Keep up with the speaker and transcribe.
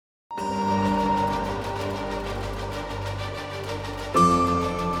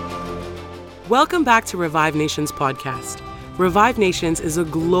Welcome back to Revive Nations podcast. Revive Nations is a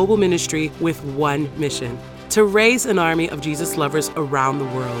global ministry with one mission: to raise an army of Jesus lovers around the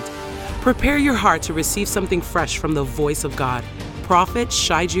world. Prepare your heart to receive something fresh from the voice of God, Prophet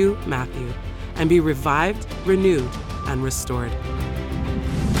Shaiju Matthew, and be revived, renewed, and restored.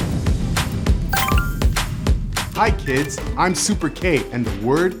 Hi kids, I'm Super K, and the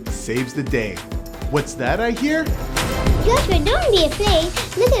Word saves the day. What's that I hear? Joshua, don't be afraid.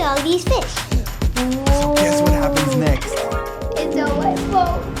 Look at all these fish. So guess what happens next? It's a white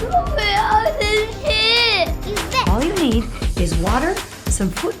boat. Where are this shit? All you need is water,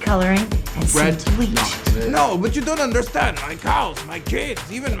 some food coloring, and some bleach. No, but you don't understand. My cows, my kids,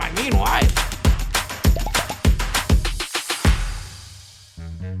 even my mean wife.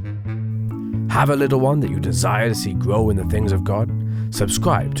 Have a little one that you desire to see grow in the things of God?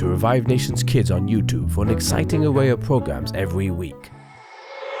 Subscribe to Revive Nations Kids on YouTube for an exciting array of programs every week.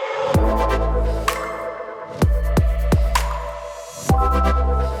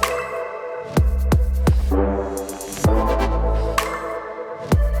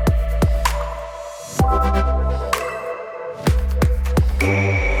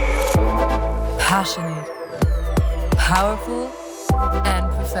 Passionate, powerful, and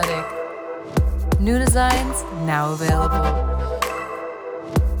prophetic. New designs now available.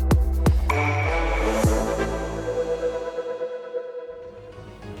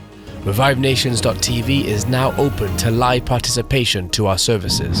 ReviveNations.tv is now open to live participation to our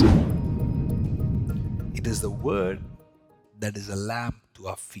services. It is the word that is a lamp to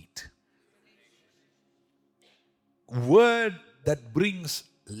our feet. Word that brings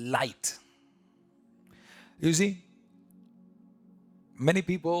light. You see, many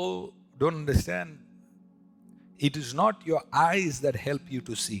people don't understand. It is not your eyes that help you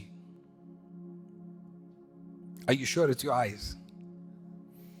to see. Are you sure it's your eyes?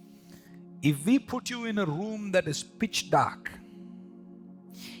 If we put you in a room that is pitch dark,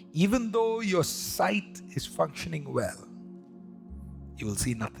 even though your sight is functioning well, you will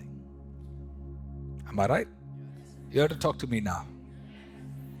see nothing. Am I right? You have to talk to me now.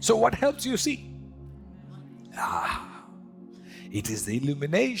 So what helps you see? It is the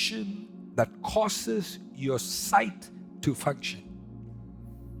illumination that causes your sight to function.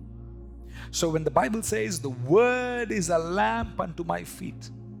 So when the Bible says the word is a lamp unto my feet,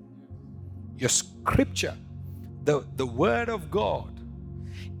 your scripture, the word of God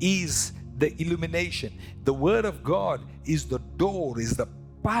is the illumination. The word of God is the door, is the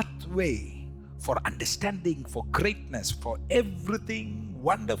pathway for understanding, for greatness, for everything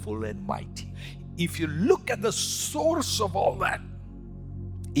wonderful and mighty. If you look at the source of all that,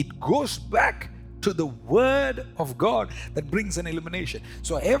 it goes back to the word of God that brings an illumination.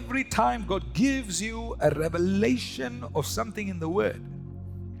 So every time God gives you a revelation of something in the word,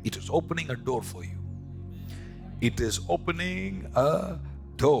 it is opening a door for you. It is opening a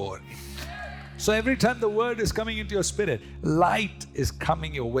door. So every time the word is coming into your spirit, light is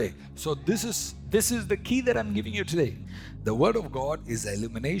coming your way. So this is the key that I'm giving you today. The word of God is the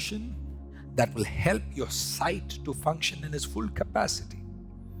illumination that will help your sight to function in its full capacity.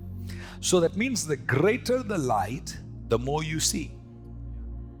 So that means the greater the light, the more you see.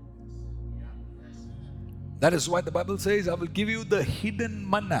 That is why the Bible says, I will give you the hidden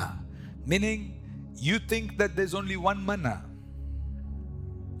manna. Meaning, you think that there's only one manna.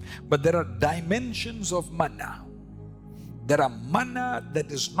 But there are dimensions of manna. There are manna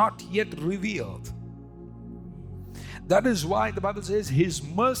that is not yet revealed. That is why the Bible says, His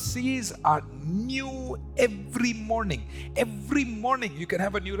mercies are new every morning. Every morning you can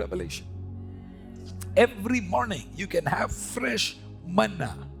have a new revelation. Every morning you can have fresh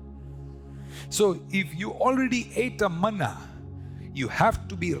manna. So if you already ate a manna, you have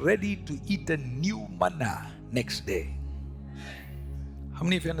to be ready to eat a new manna next day. How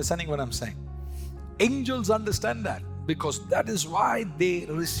many of you are understanding what I'm saying? Angels understand that because that is why they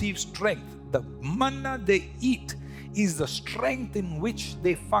receive strength. The manna they eat is the strength in which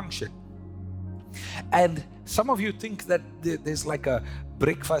they function. And some of you think that there's like a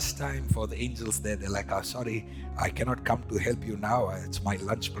breakfast time for the angels there. They're like, oh, sorry, I cannot come to help you now. It's my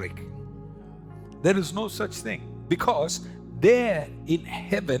lunch break. There is no such thing, because there in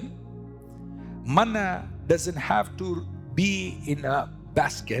heaven, manna doesn't have to be in a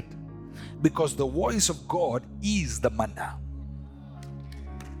basket, because the voice of God is the manna.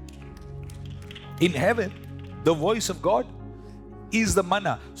 In heaven, the voice of God is the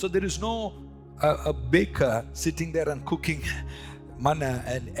manna. So there is no a baker sitting there and cooking manna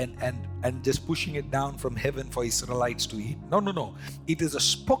and just pushing it down from heaven for Israelites to eat. No. It is a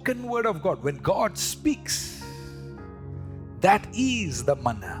spoken word of God. When God speaks, that is the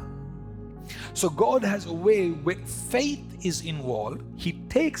manna. So God has a way when faith is involved, He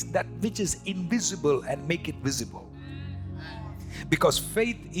takes that which is invisible and make it visible. Because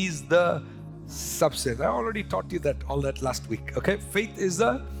faith is the substance. I already taught you that all that last week. Okay, faith is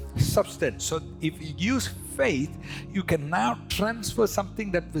the substance. So if you use faith, you can now transfer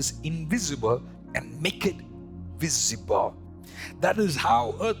something that was invisible and make it visible. That is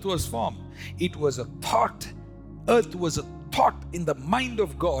how earth was formed. It was a thought. Earth was a thought in the mind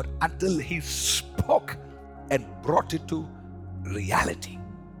of God until He spoke and brought it to reality.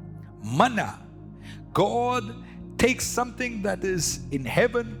 Manna. God takes something that is in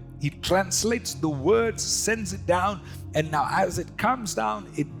heaven, He translates the words, sends it down, and now as it comes down,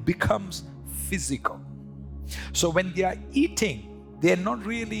 it becomes physical. So when they are eating, they are not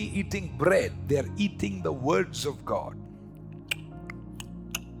really eating bread, they are eating the words of God.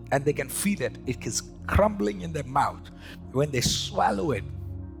 And they can feel it. It is crumbling in their mouth. When they swallow it,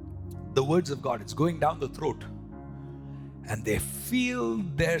 the words of God, it's going down the throat. And they feel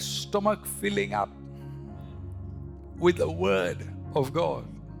their stomach filling up with the word of God.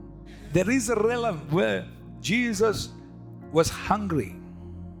 There is a realm where Jesus was hungry.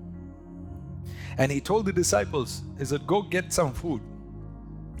 And He told the disciples, He said, go get some food,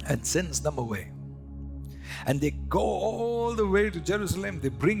 and sends them away. And they go all the way to Jerusalem. They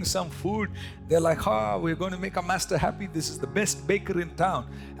bring some food. They're like, we're going to make our master happy. This is the best baker in town.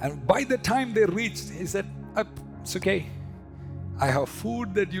 And by the time they reached, He said, it's okay. I have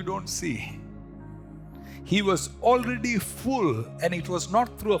food that you don't see. He was already full, and it was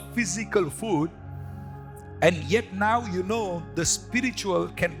not through a physical food. And yet now you know the spiritual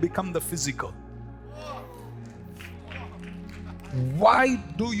can become the physical. Why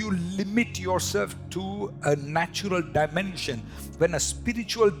do you limit yourself to a natural dimension when a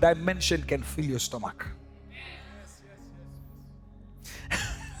spiritual dimension can fill your stomach?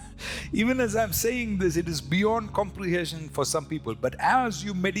 Even as I'm saying this, it is beyond comprehension for some people. But as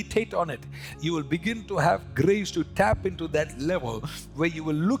you meditate on it, you will begin to have grace to tap into that level where you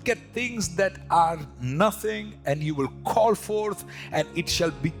will look at things that are nothing and you will call forth, and it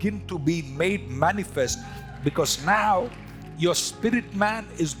shall begin to be made manifest, because now your spirit man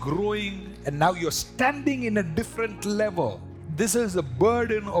is growing and now you're standing in a different level. This is the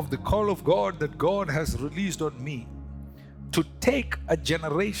burden of the call of God that God has released on me, to take a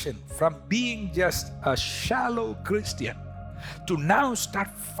generation from being just a shallow Christian to now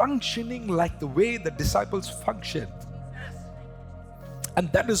start functioning like the way the disciples functioned.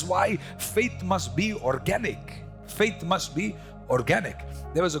 And that is why faith must be organic. Faith must be organic.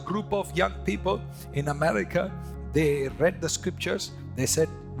 There was a group of young people in America. They read the scriptures. They said,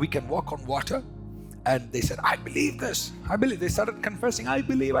 we can walk on water. And they said, I believe this. I believe. They started confessing, I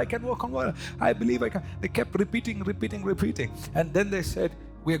believe I can walk on water. I believe I can. They kept repeating. And then they said,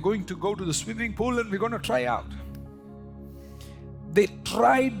 we are going to go to the swimming pool and we're going to try out. They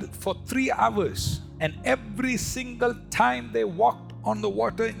tried for 3 hours, and every single time they walked on the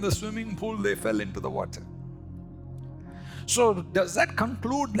water in the swimming pool, they fell into the water. So does that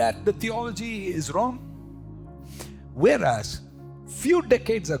conclude that the theology is wrong? Whereas few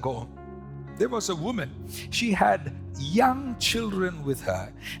decades ago, there was a woman. She had young children with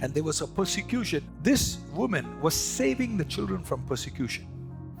her, and there was a persecution. This woman was saving the children from persecution,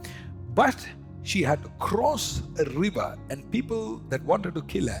 but she had to cross a river, and people that wanted to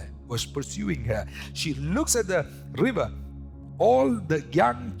kill her was pursuing her. She looks at the river, all the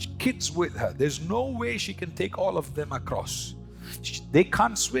young kids with her. There's no way she can take all of them across. They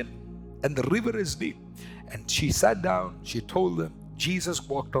can't swim, and the river is deep. And she sat down, she told them, Jesus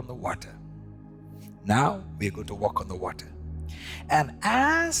walked on the water. Now we're going to walk on the water. And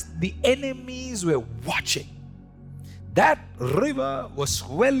as the enemies were watching, that river was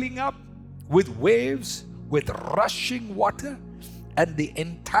swelling up with waves, with rushing water, and the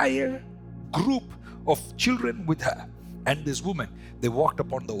entire group of children with her and this woman, they walked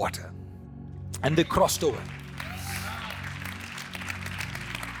upon the water and they crossed over.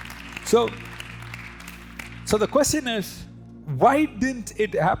 So the question is, why didn't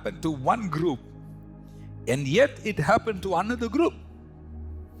it happen to one group and yet it happened to another group?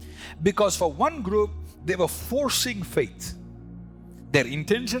 Because for one group, they were forcing faith. Their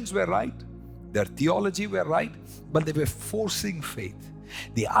intentions were right, their theology were right, but they were forcing faith.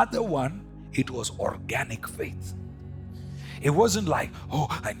 The other one, it was organic faith. It wasn't like, oh,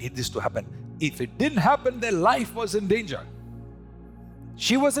 I need this to happen. If it didn't happen, their life was in danger.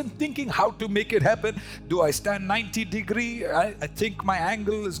 She wasn't thinking how to make it happen. Do I stand 90 degrees? I think my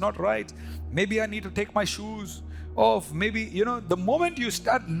angle is not right. Maybe I need to take my shoes off. Maybe, the moment you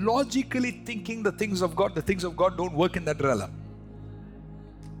start logically thinking the things of God don't work in that realm.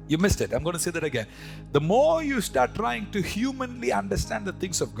 You missed it. I'm going to say that again. The more you start trying to humanly understand the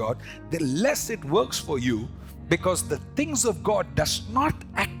things of God, the less it works for you, because the things of God does not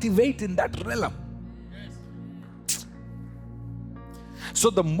activate in that realm. So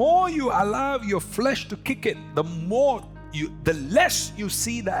the more you allow your flesh to kick in, the less you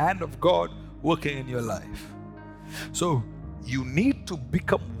see the hand of God working in your life. So you need to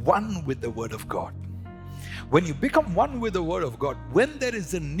become one with the Word of God. When you become one with the Word of God, when there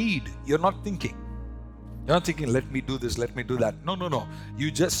is a need, you're not thinking. You're not thinking, let me do this, let me do that. No. You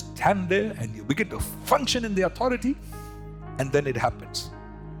just stand there and you begin to function in the authority, and then it happens.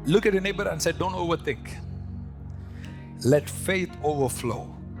 Look at your neighbor and say, don't overthink. Let faith overflow.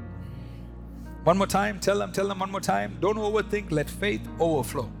 One more time, tell them one more time. Don't overthink, let faith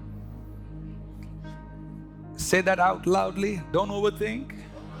overflow. Say that out loudly. Don't overthink,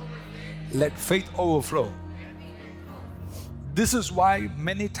 let faith overflow. This is why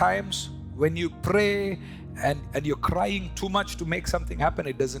many times when you pray and you're crying too much to make something happen,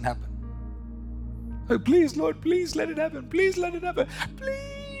 it doesn't happen. Oh, please, Lord, please let it happen. Please let it happen.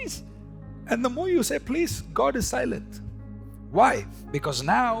 Please. And the more you say please, God is silent. Why? Because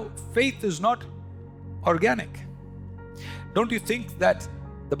now faith is not organic. Don't you think that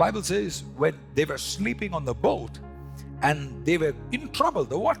the Bible says when they were sleeping on the boat and they were in trouble,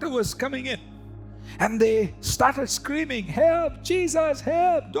 the water was coming in, and they started screaming, help, Jesus,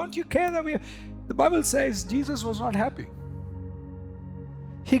 help, don't you care that we... The Bible says Jesus was not happy.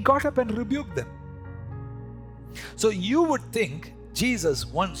 He got up and rebuked them. So you would think Jesus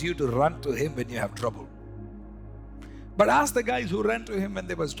wants you to run to Him when you have trouble. But ask the guys who ran to Him when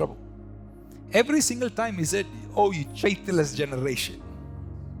there was trouble. Every single time He said, oh, you faithless generation,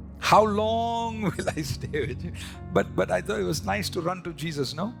 how long will I stay with you? But I thought it was nice to run to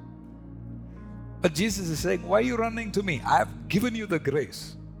Jesus, no? But Jesus is saying, why are you running to me? I have given you the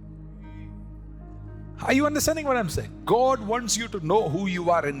grace. Are you understanding what I'm saying? God wants you to know who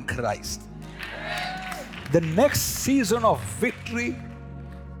you are in Christ. The next season of victory,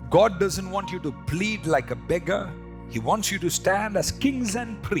 God doesn't want you to plead like a beggar. He wants you to stand as kings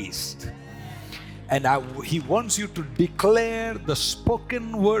and priests. And He wants you to declare the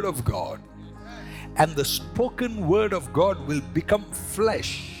spoken word of God. And the spoken word of God will become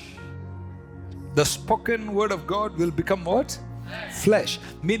flesh. The spoken word of God will become what? Flesh.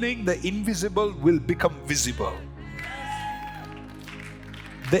 Meaning the invisible will become visible.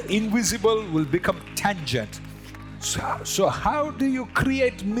 The invisible will become tangent. So how do you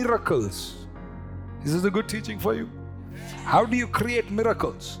create miracles? Is this a good teaching for you? How do you create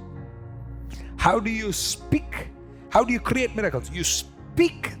miracles? How do you speak? How do you create miracles? You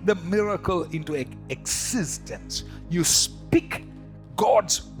speak the miracle into existence. You speak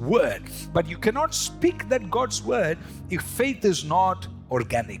God's word. But you cannot speak that God's word if faith is not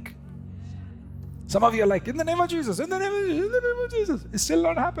organic. Some of you are like, in the name of Jesus, in the name of Jesus, in the name of Jesus. It's still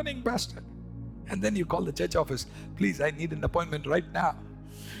not happening, Pastor. And then you call the church office, please, I need an appointment right now.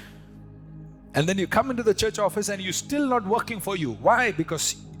 And then you come into the church office and you're still not working for you. Why?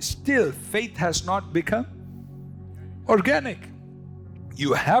 Because still faith has not become organic.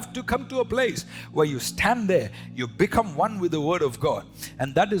 You have to come to a place where you stand there, you become one with the word of God.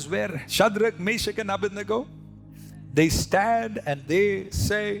 And that is where Shadrach, Meshach and Abednego, they stand and they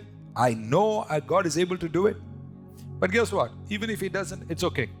say, I know God is able to do it. But guess what? Even if He doesn't, it's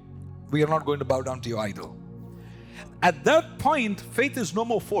okay. We are not going to bow down to your idol. At that point, faith is no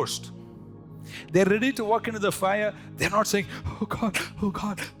more forced. They're ready to walk into the fire. They're not saying, oh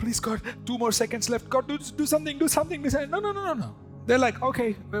God, please God, 2 more seconds left. God, do something. No. They're like,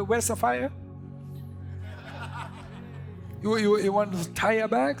 okay, where's the fire? You want to tie your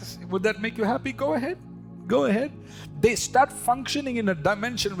bags? Would that make you happy? Go ahead. They start functioning in a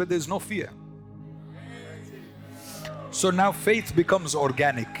dimension where there's no fear. So now faith becomes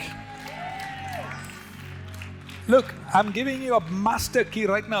organic. Look, I'm giving you a master key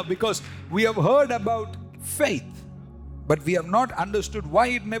right now because we have heard about faith, but we have not understood why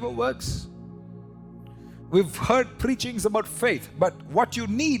it never works. We've heard preachings about faith, but what you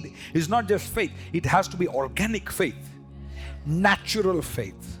need is not just faith. It has to be organic faith, natural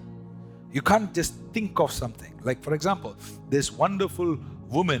faith. You can't just think of something. Like, for example, this wonderful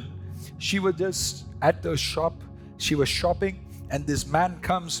woman, she was just at the shop, she was shopping, and this man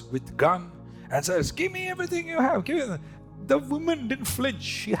comes with gun and says, give me everything you have. The woman didn't flinch.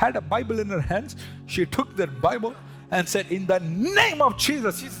 She had a Bible in her hands. She took that Bible and said, in the name of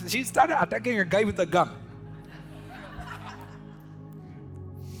Jesus. She started attacking a guy with a gun.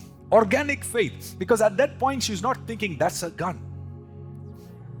 Organic faith. Because at that point, she's not thinking, that's a gun.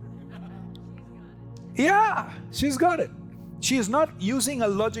 Yeah, she's got it. She is not using a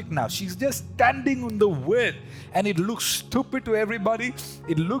logic now. She's just standing on the word. And it looks stupid to everybody.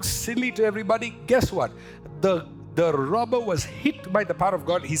 It looks silly to everybody. Guess what? The robber was hit by the power of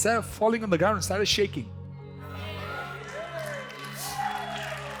God. He started falling on the ground and started shaking.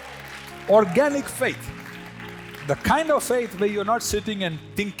 Organic faith. The kind of faith where you're not sitting and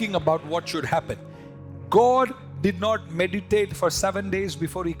thinking about what should happen. God did not meditate for 7 days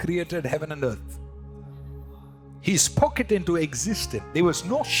before He created heaven and earth. He spoke it into existence. There was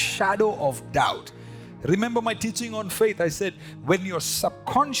no shadow of doubt. Remember my teaching on faith. I said, when your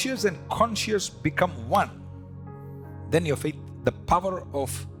subconscious and conscious become one, then your faith, the power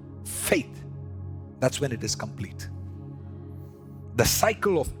of faith, that's when it is complete. The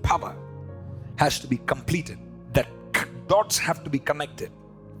cycle of power has to be completed. The dots have to be connected.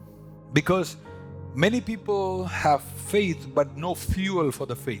 Because many people have faith but no fuel for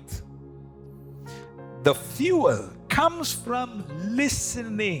the faith. The fuel comes from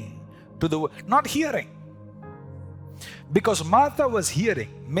listening to the word, not hearing. Because Martha was hearing,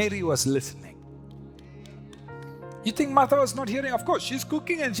 Mary was listening. You think Martha was not hearing? Of course, she's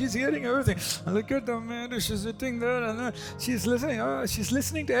cooking and she's hearing everything. Look at the Mary, she's sitting there and she's listening. She's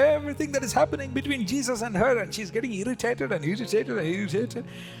listening to everything that is happening between Jesus and her, and she's getting irritated.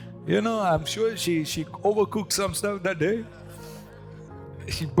 You know, I'm sure she overcooked some stuff that day.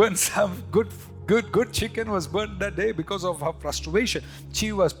 She burned some good chicken was burnt that day because of her frustration.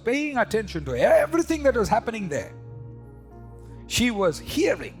 She was paying attention to everything that was happening there. She was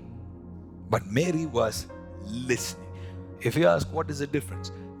hearing, but Mary was listening. If you ask what is the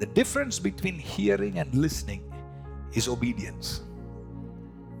difference? The difference between hearing and listening is obedience.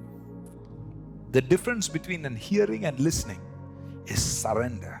 The difference between hearing and listening is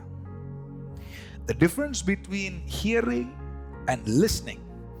surrender. The difference between hearing and listening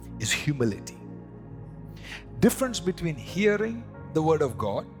is humility. Difference between hearing the word of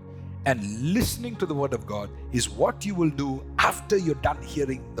God and listening to the word of God is what you will do after you're done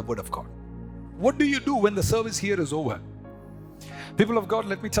hearing the word of God. What do you do when the service here is over? People of God,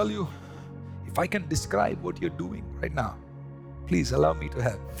 let me tell you, if I can describe what you're doing right now, please allow me to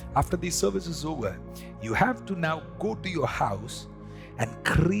have. After the service is over, you have to now go to your house and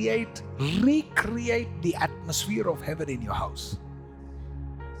recreate the atmosphere of heaven in your house.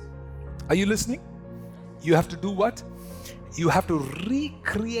 Are you listening? You have to do what? You have to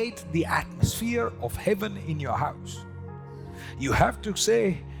recreate the atmosphere of heaven in your house. You have to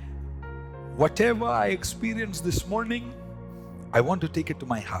say, whatever I experienced this morning, I want to take it to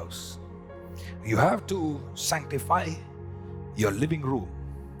my house. You have to sanctify your living room,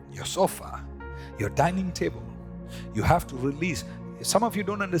 your sofa, your dining table. You have to release. Some of you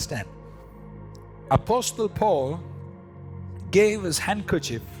don't understand. Apostle Paul gave his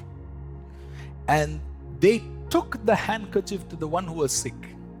handkerchief, and they took the handkerchief to the one who was sick.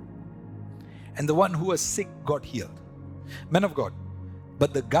 And the one who was sick got healed. Men of God.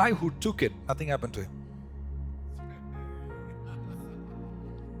 But the guy who took it, nothing happened to him.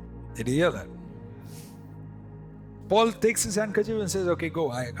 Did you hear that? Paul takes his handkerchief and says, okay,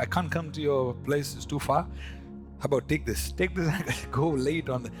 go. I can't come to your place. It's too far. How about take this? Take this handkerchief. Go lay it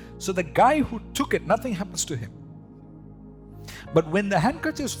on. So the guy who took it, nothing happens to him. But when the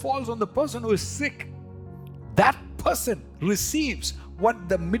handkerchief falls on the person who is sick, that person receives what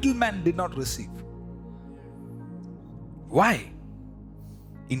the middleman did not receive. Why?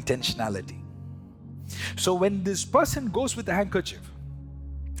 Intentionality. So when this person goes with the handkerchief,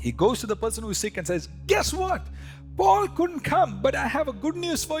 he goes to the person who is sick and says, guess what? Paul couldn't come, but I have a good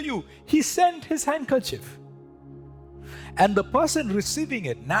news for you. He sent his handkerchief. And the person receiving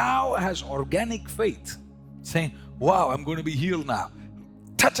it now has organic faith, saying, wow, I'm going to be healed now.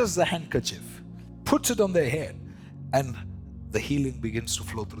 Touches the handkerchief, puts it on their head, and the healing begins to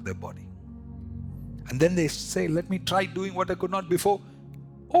flow through their body. And then they say, let me try doing what I could not before.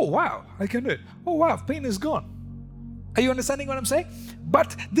 Oh wow, I can do it. Oh wow, pain is gone. Are you understanding what I'm saying?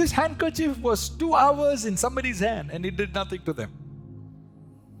 But this handkerchief was 2 hours in somebody's hand and it did nothing to them.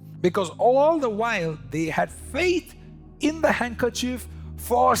 Because all the while they had faith in the handkerchief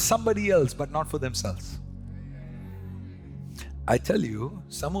for somebody else, but not for themselves. I tell you,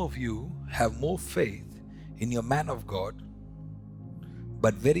 some of you have more faith in your man of God,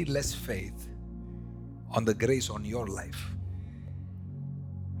 but very less faith on the grace on your life.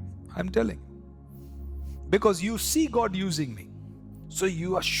 I'm telling you. Because you see God using me. So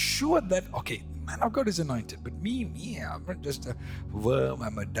you are sure that, okay, man of God is anointed. But me, I'm just a worm,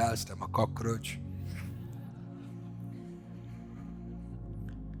 I'm a dust, I'm a cockroach.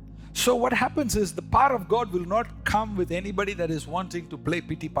 So what happens is the power of God will not come with anybody that is wanting to play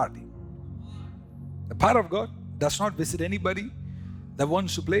pity party. The power of God, does not visit anybody that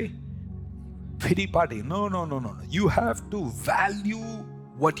wants to play pity party. No. You have to value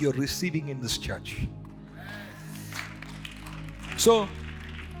what you're receiving in this church. So,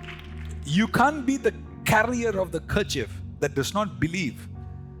 you can't be the carrier of the kerchief that does not believe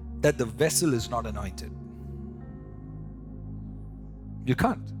that the vessel is not anointed. You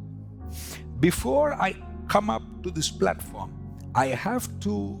can't. Before I come up to this platform, I have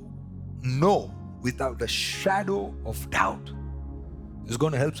to know without a shadow of doubt. It's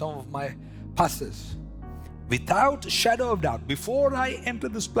going to help some of my pastors. Without a shadow of doubt, before I enter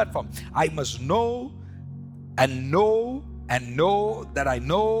this platform, I must know and know and know that I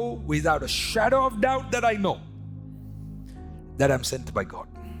know without a shadow of doubt that I know that I'm sent by God.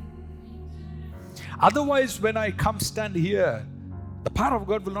 Otherwise, when I come stand here, the power of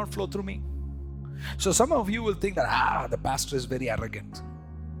God will not flow through me. So some of you will think that, the pastor is very arrogant.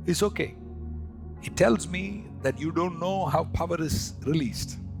 It's okay. It tells me that you don't know how power is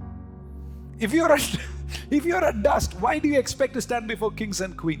released. If you're a dust, why do you expect to stand before kings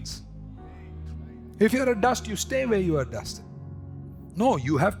and queens? If you're a dust, you stay where you are dust. No,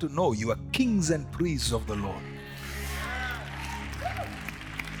 you have to know you are kings and priests of the Lord.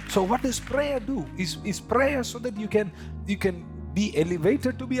 So what does prayer do? Is prayer so that you can be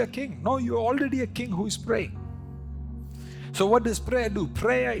elevated to be a king? No, you're already a king who is praying. So what does prayer do?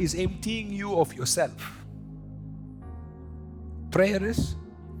 Prayer is emptying you of yourself. Prayer is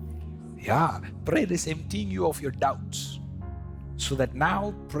emptying you of your doubts, so that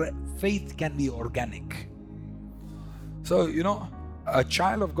now faith can be organic. So, a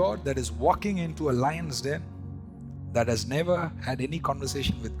child of God that is walking into a lion's den, that has never had any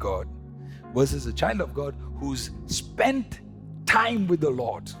conversation with God, versus a child of God who's spent time with the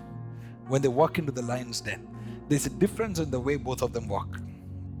Lord, when they walk into the lion's den, there's a difference in the way both of them walk.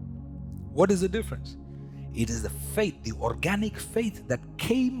 What is the difference? It is the faith, the organic faith that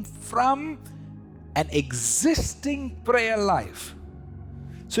came from an existing prayer life.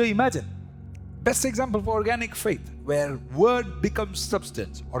 So imagine, best example for organic faith, where word becomes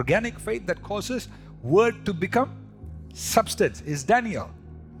substance. Organic faith that causes word to become substance is Daniel.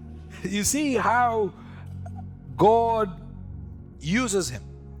 You see how God uses him.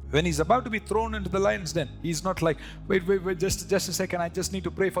 When he's about to be thrown into the lion's den, he's not like, wait, just a second, I just need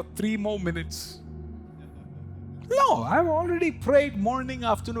to pray for 3 more minutes. No, I've already prayed morning,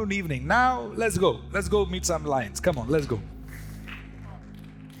 afternoon, evening. Now, let's go meet some lions. Come on, let's go.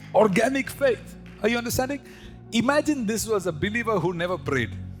 Organic faith. Are you understanding? Imagine this was a believer who never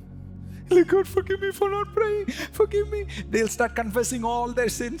prayed. Like, God, forgive me for not praying. Forgive me. They'll start confessing all their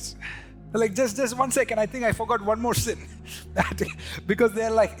sins. Like, just 1 second, I think I forgot one more sin. Because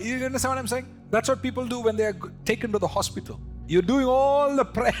they're like, you understand what I'm saying? That's what people do when they're taken to the hospital. You're doing all the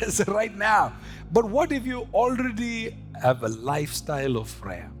prayers right now. But what if you already have a lifestyle of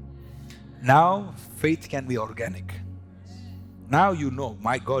prayer? Now, faith can be organic. Now you know,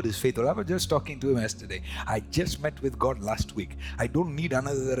 my God is faithful. I was just talking to him yesterday. I just met with God last week. I don't need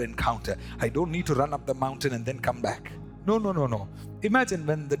another encounter. I don't need to run up the mountain and then come back. No. Imagine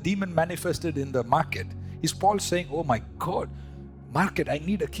when the demon manifested in the market. Is Paul saying, oh my God, market, I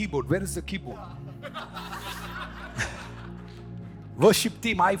need a keyboard. Where is the keyboard? Worship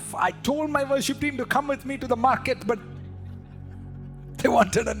team, I told my worship team to come with me to the market, but they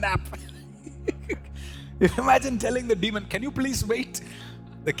wanted a nap. Imagine telling the demon, can you please wait?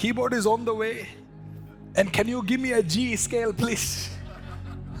 The keyboard is on the way. And can you give me a G scale, please?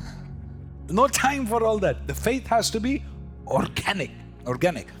 No time for all that. The faith has to be organic.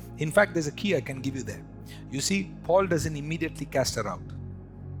 In fact, there's a key I can give you there. You see, Paul doesn't immediately cast her out.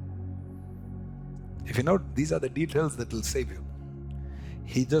 If you know, these are the details that will save you.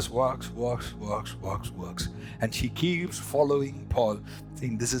 He just walks. And she keeps following Paul,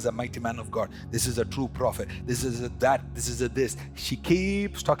 saying, this is a mighty man of God. This is a true prophet. This is a that. This is a this. She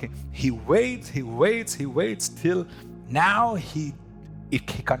keeps talking. He waits till now he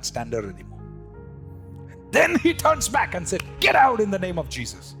can't stand her anymore. And then he turns back and said, get out in the name of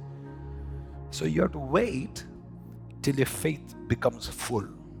Jesus. So you have to wait till your faith becomes full.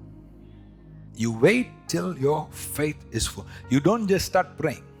 You wait till your faith is full. You don't just start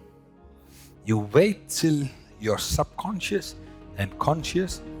praying. You wait till your subconscious and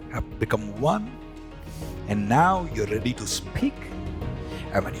conscious have become one. And now you're ready to speak.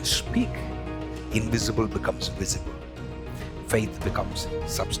 And when you speak, invisible becomes visible. Faith becomes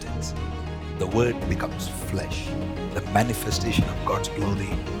substance. The word becomes flesh. The manifestation of God's glory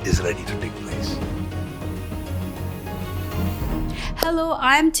is ready to take place. Hello,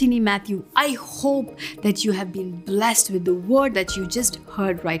 I'm Tini Matthew. I hope that you have been blessed with the word that you just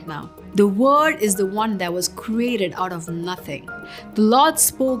heard right now. The word is the one that was created out of nothing. The Lord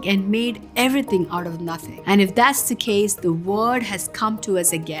spoke and made everything out of nothing. And if that's the case, the word has come to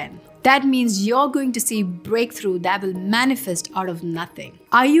us again. That means you're going to see breakthrough that will manifest out of nothing.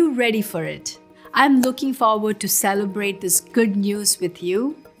 Are you ready for it? I'm looking forward to celebrate this good news with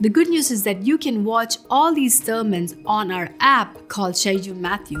you. The good news is that you can watch all these sermons on our app called Schedule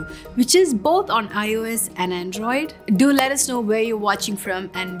Matthew, which is both on iOS and Android. Do let us know where you're watching from,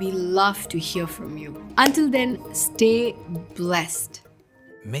 and we love to hear from you. Until then, stay blessed.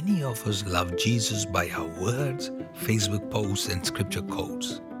 Many of us love Jesus by our words, Facebook posts, and scripture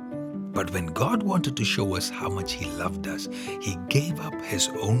quotes. But when God wanted to show us how much He loved us, He gave up His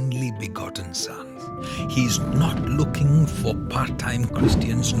only begotten Son. He is not looking for part-time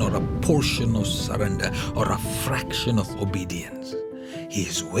Christians nor a portion of surrender or a fraction of obedience. He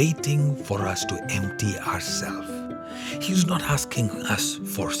is waiting for us to empty ourselves. He is not asking us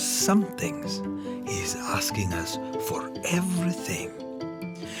for some things. He is asking us for everything.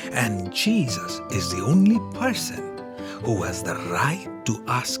 And Jesus is the only person who has the right to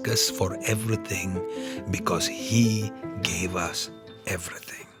ask us for everything because He gave us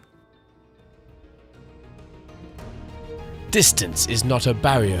everything. Distance is not a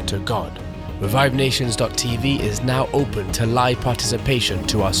barrier to God. ReviveNations.tv is now open to live participation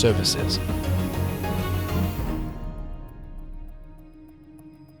to our services.